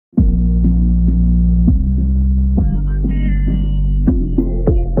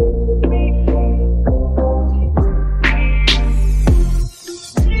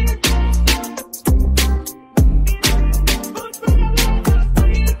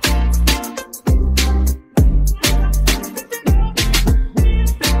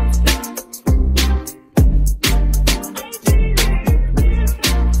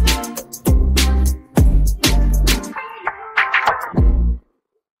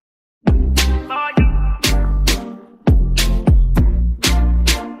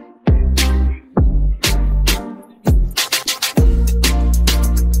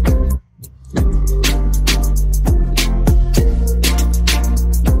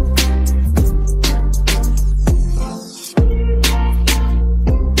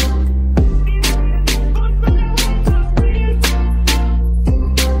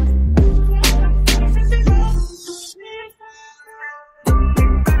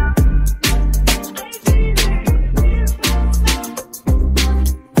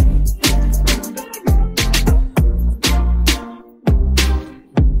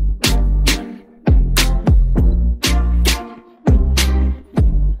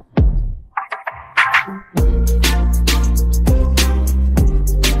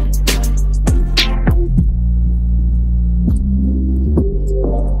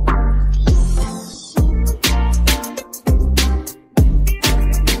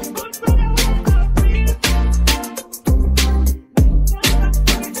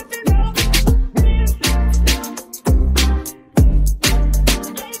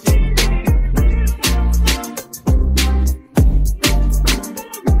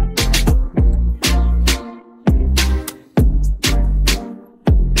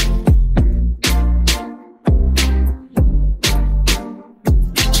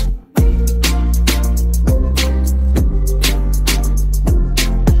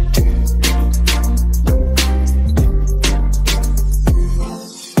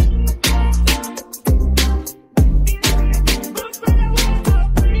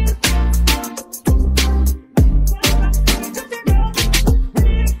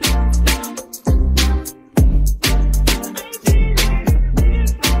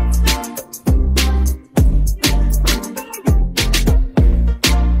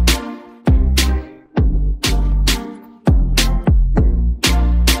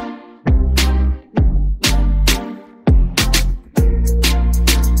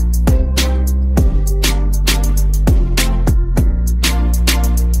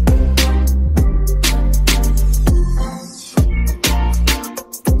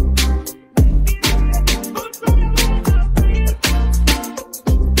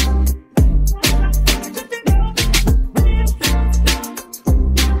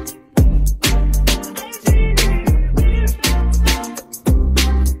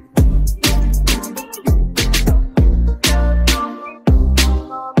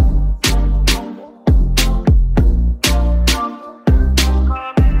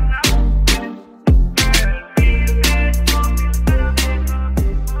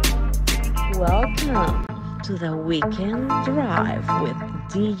To the weekend drive with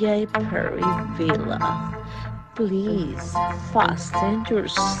DJ Perryvilla. Please fasten your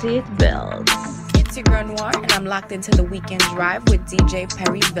seatbelts. It's your girl Noir, and I'm locked into the weekend drive with DJ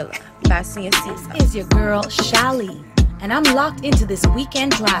Perryvilla. Fasten your seatbelts. This is your girl Shally, and I'm locked into this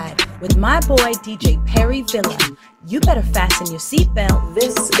weekend drive with my boy DJ Perryvilla. You better fasten your seatbelt.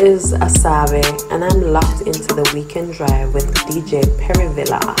 This is Asabe, and I'm locked into the weekend drive with DJ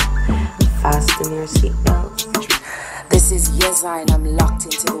Perryvilla. Fasten your seatbelts. This is Yeza, and I'm locked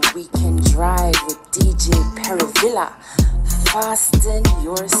into the weekend drive with DJ Perryvilla. Fasten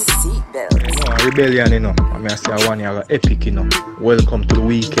your seatbelts. Rebellion, you know. I mean, I say one year epic, you know. Welcome to the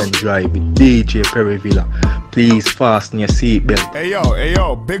weekend drive with DJ Perryvilla. Please fasten your seatbelt. Hey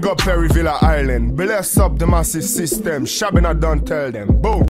yo, big up Perryvilla Island. Bless up the massive system. Shabina don't tell them. Boom.